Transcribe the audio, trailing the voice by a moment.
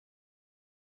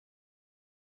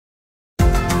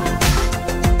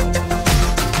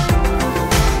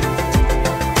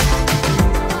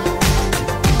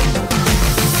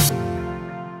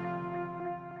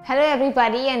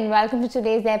everybody, and welcome to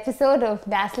today's episode of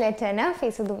Dazzler Turner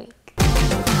Face of the Week.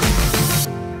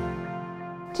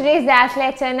 Today's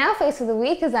Dazzler Turner Face of the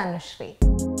Week is Anusree.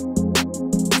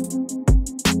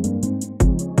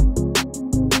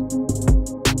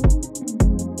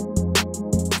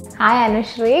 Hi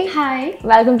Anusree. Hi.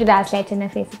 Welcome to Dazzler Turner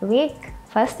Face of the Week.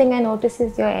 First thing I notice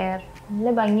is your hair.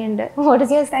 What is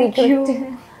your secret? Thank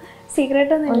you. Secret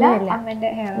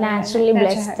hair. Naturally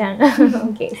blessed.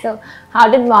 Okay, so how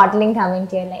did modeling come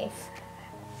into your life?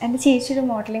 And the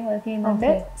modeling work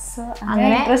so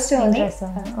interest.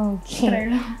 Okay.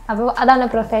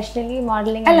 That's professionally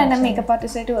modeling. I'm makeup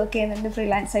artist work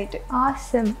freelance site.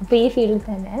 Awesome. Field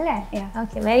yeah.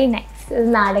 Okay, very nice.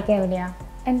 This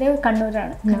and they were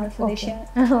Kannur.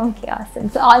 Okay, awesome.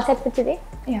 So all set for today?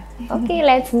 Yeah. Okay,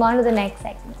 let's move on to the next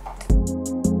segment.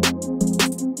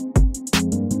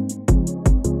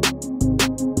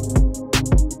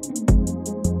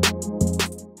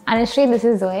 Anusree, this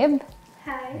is Zoeb.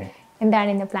 Hi. And that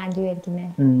in the plan to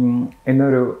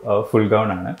a full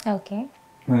gown. Okay.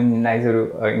 Nice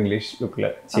English look.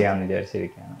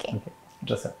 Okay.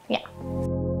 Dress up. Yeah.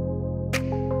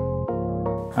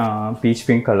 Peach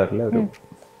pink color.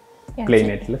 Plain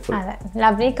it.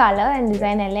 Lovely color and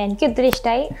design.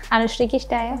 Anusree ki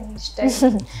ishtaya?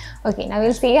 Okay, now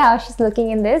we'll see how she's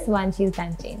looking in this once she's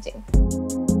done changing.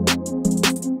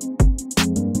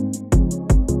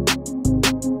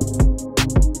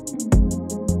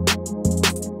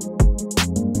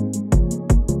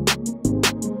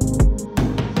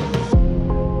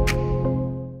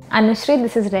 Anusree,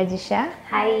 this is Rajisha.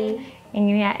 Hi.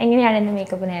 എങ്ങനെയാണ്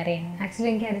makeup അറിയുന്നത്? Actually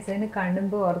എനിക്ക് അനുസരിച്ച്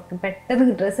കാണുമ്പോൾ പെട്ടെന്ന്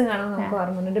dress കാണുമ്പോൾ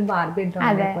നമുക്ക് Barbie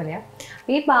ഡോളിനെ പോലെയാ.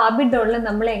 ഈ ബാർബി ഡോളിൽ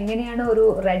നമ്മൾ എങ്ങനെയാണ് ഒരു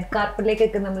റെഡ്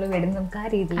കാർപ്പറ്റിലേക്കൊക്കെ നമ്മൾ വിടുന്നത് നമുക്ക് ആ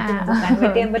രീതിയിൽ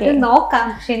കൺവേർട്ട് ചെയ്യാൻ പറ്റും നോക്കാം.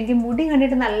 പക്ഷെ എനിക്ക് മുടി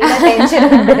കണ്ടിട്ട് നല്ല ടെൻഷൻ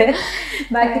ഉണ്ട്.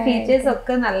 ബാക്കി ഫീച്ചേഴ്സ്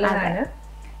ഒക്കെ നല്ലതാണ്.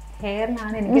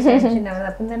 ഹെയറിലാണ് എനിക്ക് ടെൻഷൻ ഉണ്ടാവുന്നത്.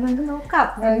 അപ്പം തന്നെ നമുക്ക് നോക്കാം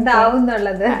എന്താവും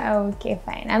എന്നുള്ളത്. Okay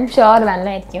fine. I am sure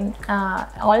നല്ലതായിരിക്കും.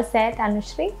 All set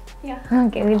Anusree? Yeah.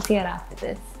 Okay, we'll see her after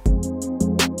this.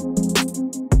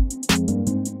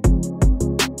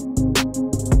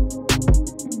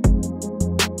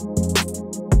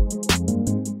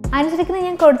 അനുസരിക്കുന്ന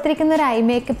ഞാൻ കൊടുത്തിരിക്കുന്ന ഒരു ഐ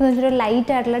മേക്കപ്പ് എന്ന് വെച്ചിട്ട്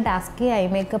ലൈറ്റ് ആയിട്ടുള്ള ഡാസ്കി ഐ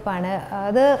മേക്കപ്പാണ്.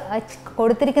 അത്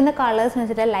കൊടുത്തിരിക്കുന്ന കളേഴ്സ് എന്ന്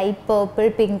വെച്ചിട്ട് ലൈറ്റ് പേർപ്പിൾ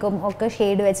പിങ്കും ഒക്കെ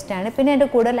ഷെയ്ഡ് വെച്ചിട്ടാണ്. പിന്നെ എൻ്റെ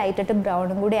കൂടെ ലൈറ്റായിട്ട്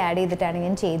ബ്രൗണും കൂടി ആഡ് ചെയ്തിട്ടാണ്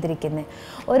ഞാൻ ചെയ്തിരിക്കുന്നത്.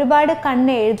 ഒരുപാട്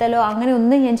കണ്ണ് എഴുതലോ അങ്ങനെ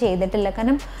ഒന്നും ഞാൻ ചെയ്തിട്ടില്ല.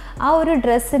 കാരണം ആ ഒരു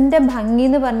ഡ്രസ്സിൻ്റെ ഭംഗി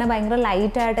എന്ന് പറഞ്ഞാൽ ഭയങ്കര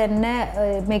ലൈറ്റായിട്ട് തന്നെ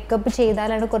മേക്കപ്പ്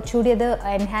ചെയ്താലാണ് കുറച്ചുകൂടി അത്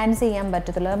എൻഹാൻസ് ചെയ്യാൻ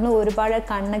പറ്റത്തുള്ളൂ. നമ്മൾ ഒരുപാട്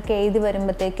കണ്ണൊക്കെ എഴുതി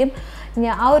വരുമ്പോഴത്തേക്കും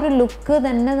ആ ഒരു ലുക്ക്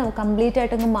തന്നെ കംപ്ലീറ്റ്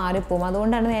ആയിട്ടങ്ങ് മാറിപ്പോകും.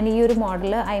 അതുകൊണ്ടാണ് ഞാൻ ഈ ഒരു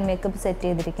മോഡൽ ഐ മേക്കപ്പ് സെറ്റ്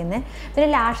ചെയ്തിരിക്കുന്നത്. പിന്നെ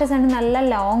ലാഷസ് ആണ്, നല്ല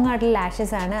ലോങ് ആയിട്ടുള്ള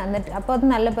ലാഷസ് ആണ്. എന്നിട്ട് അപ്പോൾ അത്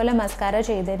നല്ലപോലെ മസ്കാര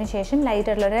ചെയ്തതിന് ശേഷം ലൈറ്റ്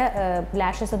ആയിട്ടുള്ളൊരു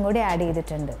ലാഷസും കൂടി ആഡ്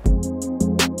ചെയ്തിട്ടുണ്ട്.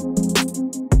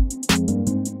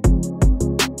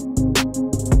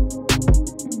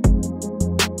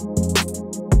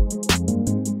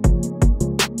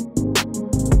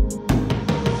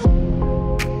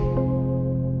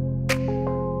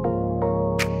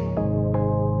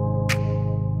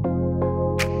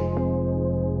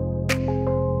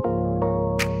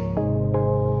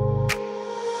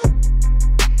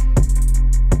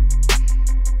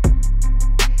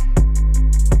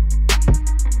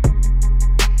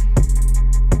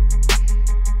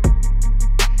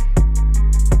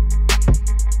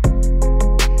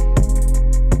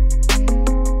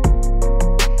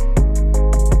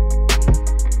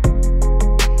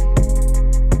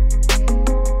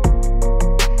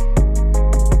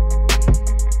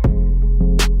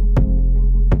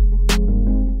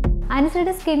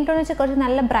 അനുസരിച്ച് സ്കിൻ ടോൺ വെച്ചാൽ കുറച്ച്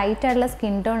നല്ല ബ്രൈറ്റ് ആയിട്ടുള്ള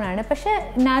സ്കിൻ ടോൺ ആണ്. പക്ഷേ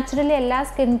നാച്ചുറലി എല്ലാ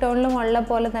സ്കിൻ ടോണിലും ഉള്ള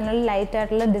പോലെ തന്നെ ലൈറ്റ്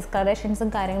ആയിട്ടുള്ള ഡിസ്കളറേഷൻസും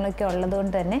കാര്യങ്ങളൊക്കെ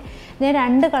ഉള്ളതുകൊണ്ട് തന്നെ ഞാൻ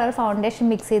 2 കളർ ഫൗണ്ടേഷൻ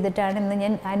മിക്സ് ചെയ്തിട്ടാണ് ഇന്ന്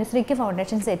ഞാൻ അനുസരിക്ക്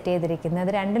ഫൗണ്ടേഷൻ സെറ്റ് ചെയ്തിരിക്കുന്നത്.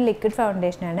 അത് 2 ലിക്വിഡ്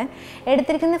ഫൗണ്ടേഷനാണ്.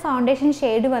 എടുത്തിരിക്കുന്ന ഫൗണ്ടേഷൻ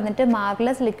ഷെയ്ഡ് വന്നിട്ട്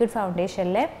marvellous liquid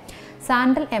ഫൗണ്ടേഷനിലെ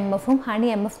sandal MFഉം honey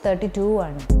MF 32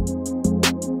 ആണ്.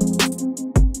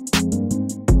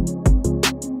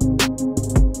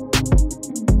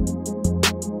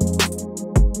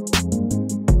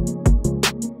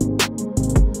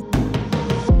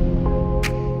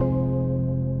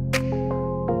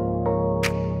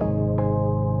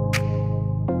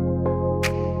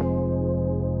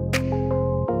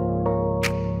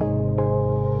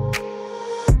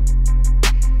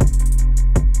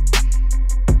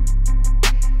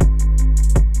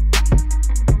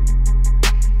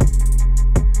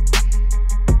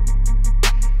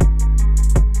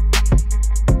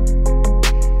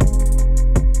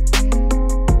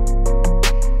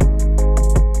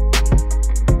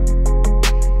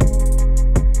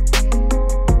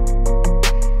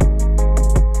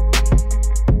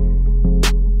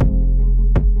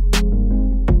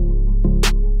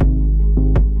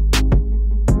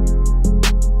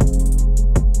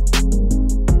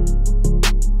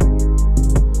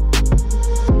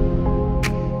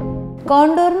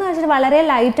 കോണ്ടൂർ എന്ന് വെച്ചാൽ വളരെ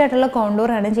ലൈറ്റ് ആയിട്ടുള്ള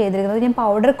കോണ്ടൂറാണ് ചെയ്തിരിക്കുന്നത്. ഞാൻ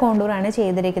പൗഡർ കോണ്ടൂറാണ്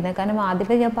ചെയ്തിരിക്കുന്നത്. കാരണം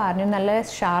ആദ്യമേ ഞാൻ പറഞ്ഞു നല്ല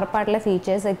ഷാർപ്പായിട്ടുള്ള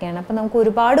ഫീച്ചേഴ്സ് ഒക്കെയാണ്. അപ്പോൾ നമുക്ക്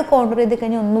ഒരുപാട് കോണ്ടൂർ ചെയ്ത്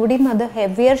കഴിഞ്ഞാൽ ഒന്നുകൂടിയും അത്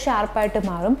ഹെവിയർ ഷാർപ്പായിട്ട്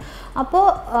മാറും. അപ്പോൾ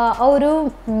ഒരു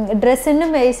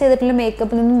ഡ്രസ്സിനും ബേസ് ചെയ്തിട്ടുള്ള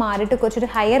മേക്കപ്പിൽ നിന്ന് മാറിയിട്ട് കുറച്ചൊരു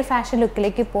ഹയർ ഫാഷൻ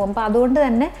ലുക്കിലേക്ക് പോകും. അപ്പോൾ അതുകൊണ്ട്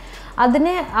തന്നെ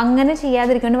അതിന് അങ്ങനെ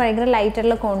ചെയ്യാതിരിക്കൊണ്ട് ഭയങ്കര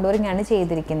ലൈറ്റായിട്ടുള്ള കോണ്ടൂറിങ് ആണ്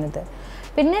ചെയ്തിരിക്കുന്നത്.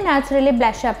 പിന്നെ നാച്ചുറലി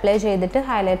ബ്ലഷ് അപ്ലൈ ചെയ്തിട്ട്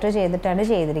ഹൈലൈറ്റർ ചെയ്തിട്ടാണ്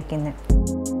ചെയ്തിരിക്കുന്നത്.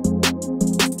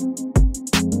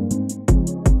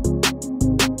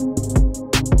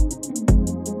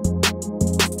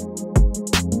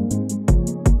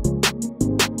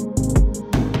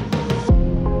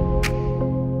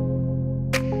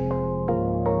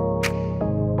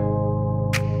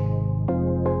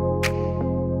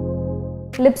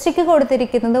 ലിപ്സ്റ്റിക്ക്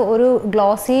കൊടുത്തിരിക്കുന്നത് ഒരു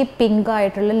ഗ്ലോസി പിങ്ക്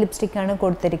ആയിട്ടുള്ള ലിപ്സ്റ്റിക്കാണ്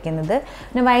കൊടുത്തിരിക്കുന്നത്.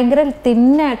 പിന്നെ ഭയങ്കര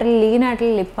തിന്നായിട്ടുള്ള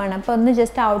ലീനായിട്ടുള്ള ലിപ്പാണ്. അപ്പോൾ ഒന്ന്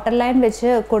ജസ്റ്റ് ഔട്ടർ ലൈൻ വെച്ച്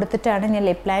കൊടുത്തിട്ടാണ് ഞാൻ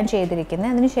ലിപ്പ് ലൈൻ ചെയ്തിരിക്കുന്നത്.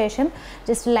 അതിനുശേഷം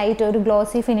ജസ്റ്റ് ലൈറ്റ് ഒരു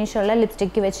ഗ്ലോസി ഫിനിഷുള്ള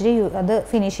ലിപ്സ്റ്റിക്ക് വെച്ചിട്ട് അത്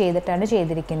ഫിനിഷ് ചെയ്തിട്ടാണ്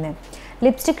ചെയ്തിരിക്കുന്നത്.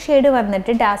 ലിപ്സ്റ്റിക് ഷെയ്ഡ്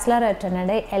വന്നിട്ട് ഡാസ്ലർ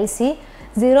റെറ്റിനയുടെ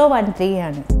LC013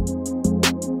 ആണ്.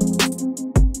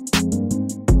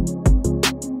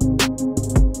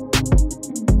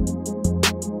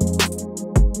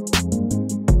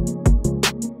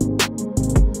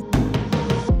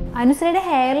 അനുശ്രീയുടെ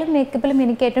ഹെയറിലും മേക്കപ്പിലും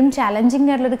എനിക്ക് ഏറ്റവും ചലഞ്ചിങ്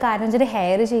ആയിട്ടുള്ളൊരു കാര്യം വെച്ചാൽ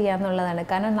ഹെയർ ചെയ്യുക എന്നുള്ളതാണ്.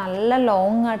 കാരണം നല്ല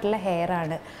ലോങ് ആയിട്ടുള്ള ഹെയർ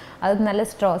ആണ്, അത് നല്ല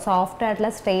സോഫ്റ്റ് ആയിട്ടുള്ള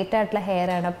സ്ട്രെയിറ്റ് ആയിട്ടുള്ള ഹെയർ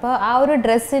ആണ്. അപ്പോൾ ആ ഒരു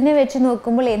ഡ്രസ്സിനെ വെച്ച്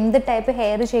നോക്കുമ്പോൾ എന്ത് ടൈപ്പ്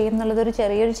ഹെയർ ചെയ്യും എന്നുള്ളതൊരു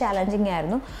ചെറിയൊരു ചലഞ്ചിങ്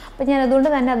ആയിരുന്നു. അപ്പോൾ ഞാൻ അതുകൊണ്ട്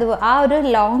തന്നെ ആ ഒരു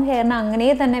ലോങ് ഹെയറിനെ അങ്ങനെ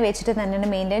തന്നെ വെച്ചിട്ട് തന്നെയാണ്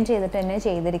മെയിൻറ്റെയിൻ ചെയ്തിട്ട് തന്നെ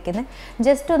ചെയ്തിരിക്കുന്നത്.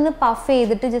 ജസ്റ്റ് ഒന്ന് പഫ്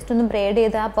ചെയ്തിട്ട് ജസ്റ്റ് ഒന്ന് ബ്രേഡ്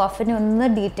ചെയ്ത് ആ പഫിന് ഒന്ന്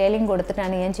ഡീറ്റെയിലിംഗ്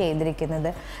കൊടുത്തിട്ടാണ് ഞാൻ ചെയ്തിരിക്കുന്നത്.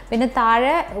 പിന്നെ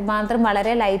താഴെ മാത്രം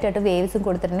വളരെ ലൈറ്റായിട്ട് വേവ്സും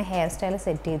കൊടുത്തിട്ടാണ് ഹെയർ സ്റ്റൈൽ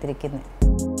സെറ്റ് ചെയ്തിരിക്കുന്നത്.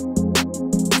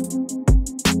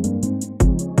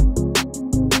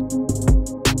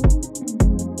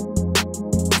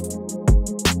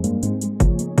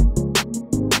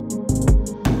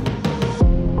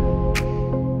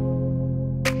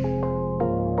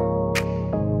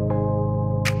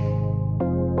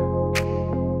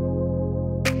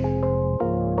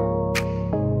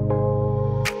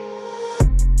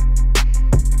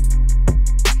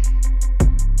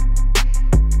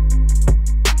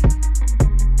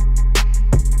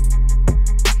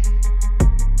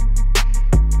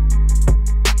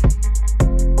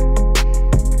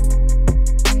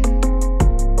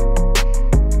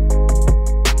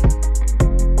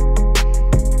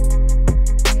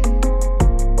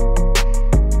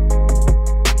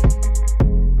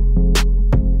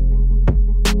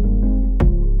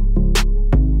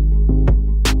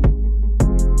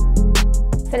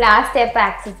 Last step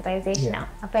accessorization.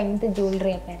 അപ്പോൾ എങ്ങനത്തെ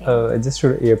ജ്വല്ലറി ജസ്റ്റ്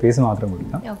ഒരു ഇയർ പീസ് മാത്രം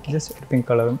കൊടുക്കാം. ജസ്റ്റ് പിങ്ക്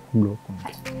കളറും blue.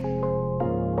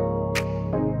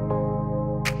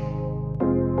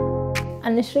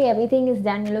 Anusree, everything is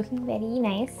done. You're looking very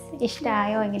nice.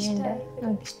 ഇഷ്ടമായോ? എങ്ങനെയുണ്ട്?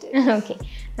 Okay.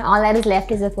 Now all that is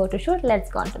left is a photo shoot.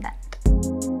 Let's go on to that.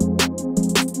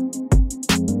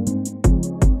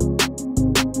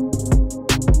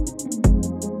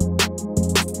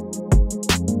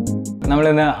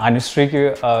 നമ്മളിന്ന് അനുശ്രീക്ക്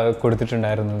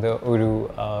കൊടുത്തിട്ടുണ്ടായിരുന്നത് ഒരു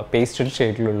പേസ്റ്റൽ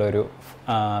ഷെയ്ഡിലുള്ള ഒരു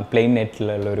plain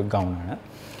നെറ്റിലുള്ള ഒരു ഗൗണാണ്.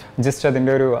 ജസ്റ്റ്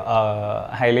അതിൻ്റെ ഒരു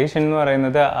ഹൈലൈഷൻ എന്ന്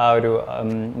പറയുന്നത് ആ ഒരു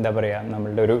എന്താ പറയുക,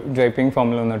 നമ്മളുടെ ഒരു ഡ്രൈപ്പിംഗ്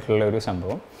ഫോമിൽ വന്നിട്ടുള്ള ഒരു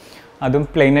സംഭവം, അതും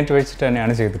പ്ലെയിൻ നെറ്റ് വെച്ചിട്ട്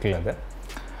തന്നെയാണ് ചെയ്തിട്ടുള്ളത്.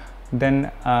 ദെൻ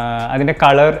അതിൻ്റെ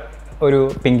കളർ ഒരു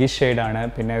പിങ്കിഷ് ഷെയ്ഡാണ്.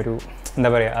 പിന്നെ ഒരു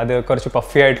എന്താ പറയുക, അത് കുറച്ച്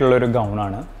പഫി ആയിട്ടുള്ളൊരു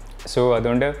ഗൗണാണ്. സോ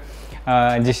അതുകൊണ്ട്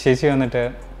ജിഷേച്ചി വന്നിട്ട്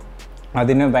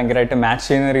അതിന് ഭയങ്കരമായിട്ട് മാച്ച്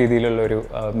ചെയ്യുന്ന രീതിയിലുള്ളൊരു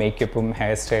മേക്കപ്പും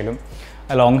ഹെയർ സ്റ്റൈലും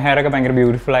ലോങ് ഹെയറൊക്കെ ഭയങ്കര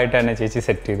ബ്യൂട്ടിഫുൾ ആയിട്ട് തന്നെ ചേച്ചി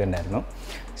സെറ്റ് ചെയ്തിട്ടുണ്ടായിരുന്നു.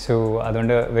 സോ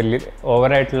അതുകൊണ്ട് വലിയ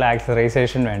ഓവറായിട്ടുള്ള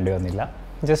ആക്സറൈസേഷൻ വേണ്ടി വന്നില്ല.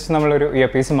 ജസ്റ്റ് നമ്മളൊരു ഇയർ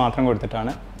പീസ് മാത്രം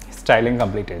കൊടുത്തിട്ടാണ് സ്റ്റൈലിംഗ്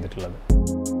കംപ്ലീറ്റ് ചെയ്തിട്ടുള്ളത്.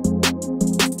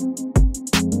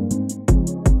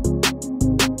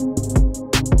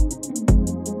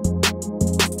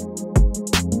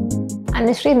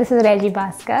 Anusree, this is Reggie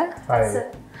Bhaskar. Hi.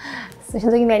 So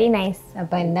she's looking very nice.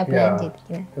 അപ്പോൾ എന്താ പ്ലാൻ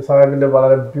ചെയ്തിരിക്കുന്നത്? സാറിൻ്റെ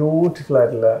വളരെ ബ്യൂട്ടിഫുൾ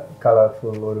ആയിട്ടുള്ള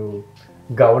കളർഫുൾ ഒരു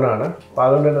ഗൗണാണ്. അപ്പോൾ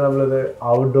അതുകൊണ്ട് തന്നെ നമ്മളിത്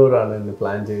ഔട്ട്ഡോർ ആണ് ഇന്ന്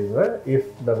പ്ലാൻ ചെയ്യുന്നത്, if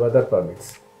the weather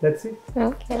permits. Let's see.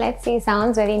 Okay, let's see.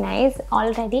 Sounds very nice.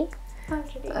 All ready?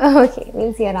 Already. Okay,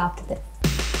 we'll see her after this.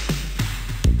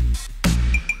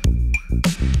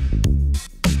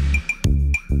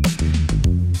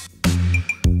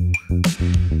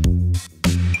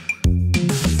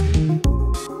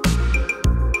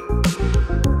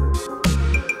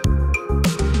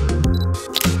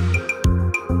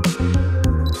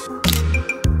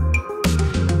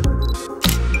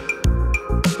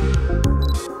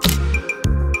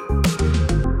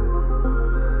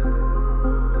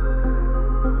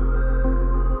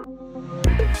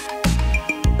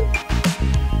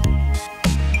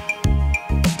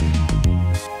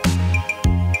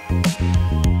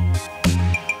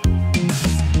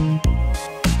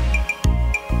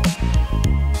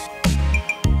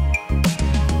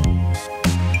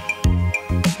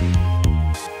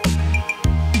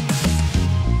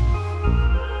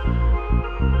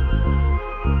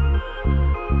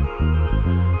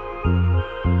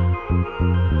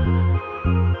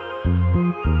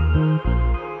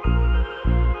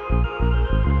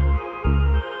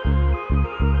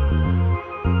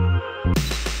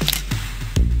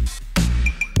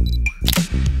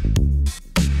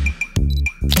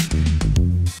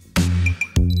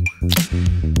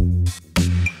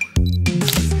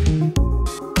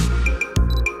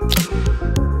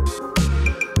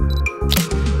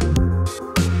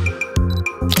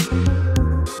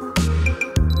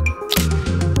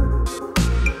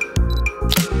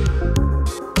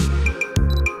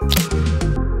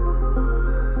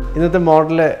 ഇന്നത്തെ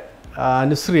മോഡല്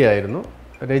അനുശ്രീ ആയിരുന്നു.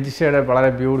 രജിഷയുടെ വളരെ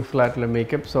ബ്യൂട്ടിഫുൾ ആയിട്ടുള്ള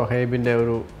മേക്കപ്പ്, സൊഹൈബിൻ്റെ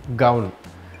ഒരു ഗൗൺ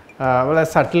വളരെ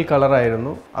സട്ടിൽ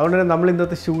കളറായിരുന്നു. അതുകൊണ്ട് തന്നെ നമ്മൾ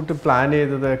ഇന്നത്തെ ഷൂട്ട് പ്ലാൻ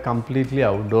ചെയ്തത് കംപ്ലീറ്റ്ലി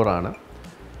ഔട്ട്ഡോറാണ്.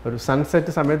 ഒരു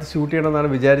സൺസെറ്റ് സമയത്ത് ഷൂട്ട് ചെയ്യണമെന്നാണ്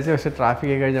വിചാരിച്ചത്. പക്ഷേ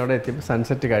ട്രാഫിക് കഴിഞ്ഞ് അവിടെ എത്തിയപ്പോൾ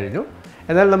സൺസെറ്റ് കഴിഞ്ഞു.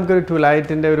 എന്നാൽ നമുക്കൊരു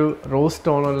ട്വിലൈറ്റിൻ്റെ ഒരു റോസ്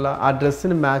ടോണുള്ള ആ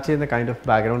ഡ്രസ്സിന് മാച്ച് ചെയ്യുന്ന കൈൻഡ് ഓഫ്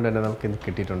ബാക്ക്ഗ്രൗണ്ട് തന്നെ നമുക്ക് ഇന്ന്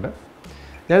കിട്ടിയിട്ടുണ്ട്.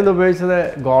 ഞാനിന്ന് ഉപയോഗിച്ചത്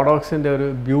ഗോഡോക്സിൻ്റെ ഒരു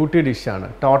ബ്യൂട്ടി ഡിഷാണ്.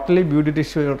 ടോട്ടലി ബ്യൂട്ടി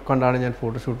ഡിഷ് കൊണ്ടാണ് ഞാൻ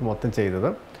ഫോട്ടോഷൂട്ട് മൊത്തം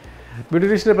ചെയ്തത്. ബ്യൂട്ടി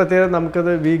ഡിഷിൻ്റെ പ്രത്യേകത നമുക്കത്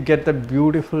we get A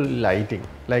beautiful lighting.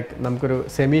 Like നമുക്കൊരു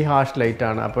സെമി ഹാഷ്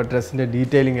ലൈറ്റാണ്. അപ്പോൾ ഡ്രസ്സിൻ്റെ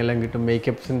ഡീറ്റെയിലിംഗ് എല്ലാം കിട്ടും,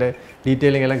 മേക്കപ്സിൻ്റെ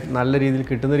ഡീറ്റെയിലിംഗ് എല്ലാം നല്ല രീതിയിൽ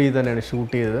കിട്ടുന്ന രീതി തന്നെയാണ്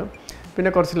ഷൂട്ട് ചെയ്തത്. പിന്നെ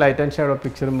കുറച്ച് light and shadow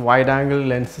പിക്ചറും wide angle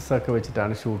lenses ഒക്കെ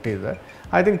വെച്ചിട്ടാണ് ഷൂട്ട് ചെയ്തത്.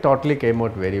 I think totally came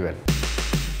out very well.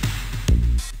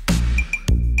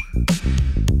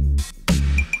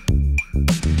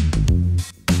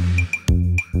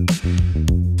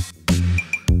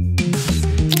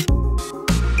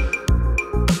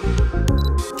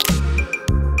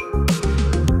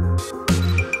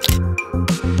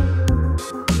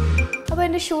 അപ്പോൾ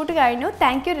എൻ്റെ ഷൂട്ട് കഴിഞ്ഞു.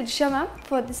 Thank you Rajisha ma'am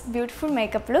for this beautiful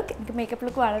makeup look. എനിക്ക് മേക്കപ്പ്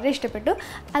ലുക്ക് വളരെ ഇഷ്ടപ്പെട്ടു.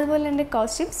 അതുപോലെ എൻ്റെ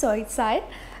കോസ്റ്റ്യൂം സോയിസായി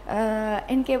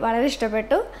എനിക്ക് വളരെ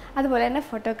ഇഷ്ടപ്പെട്ടു. അതുപോലെ തന്നെ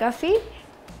ഫോട്ടോഗ്രാഫി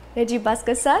രജി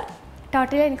ഭാസ്കർ സാർ,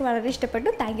 ടോട്ടലി എനിക്ക് വളരെ ഇഷ്ടപ്പെട്ടു.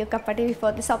 താങ്ക് യു കപ്പ TV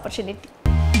for this opportunity.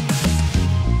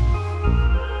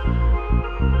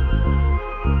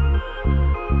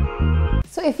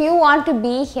 So if you want to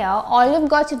be here, all you've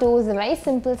got to do is a very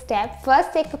simple step. First,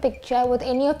 take a picture with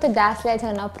any of the Dazzler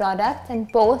Turner products and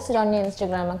post it on your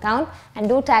Instagram account, and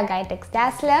do tag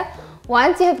 @Dazzler.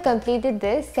 Once you have completed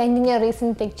this, send in your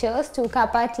recent pictures to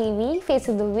Kappa TV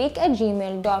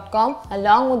faceoftheweek@gmail.com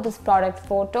along with this product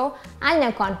photo and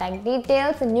your contact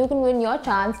details, and you can win your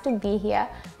chance to be here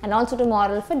and also to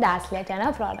model for Dazzler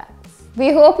Turner products. We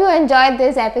hope you enjoyed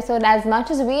this episode as much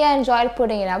as we enjoyed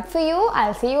putting it up for you.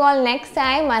 I'll see you all next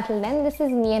time. Until then, this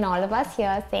is me and all of us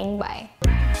here saying bye.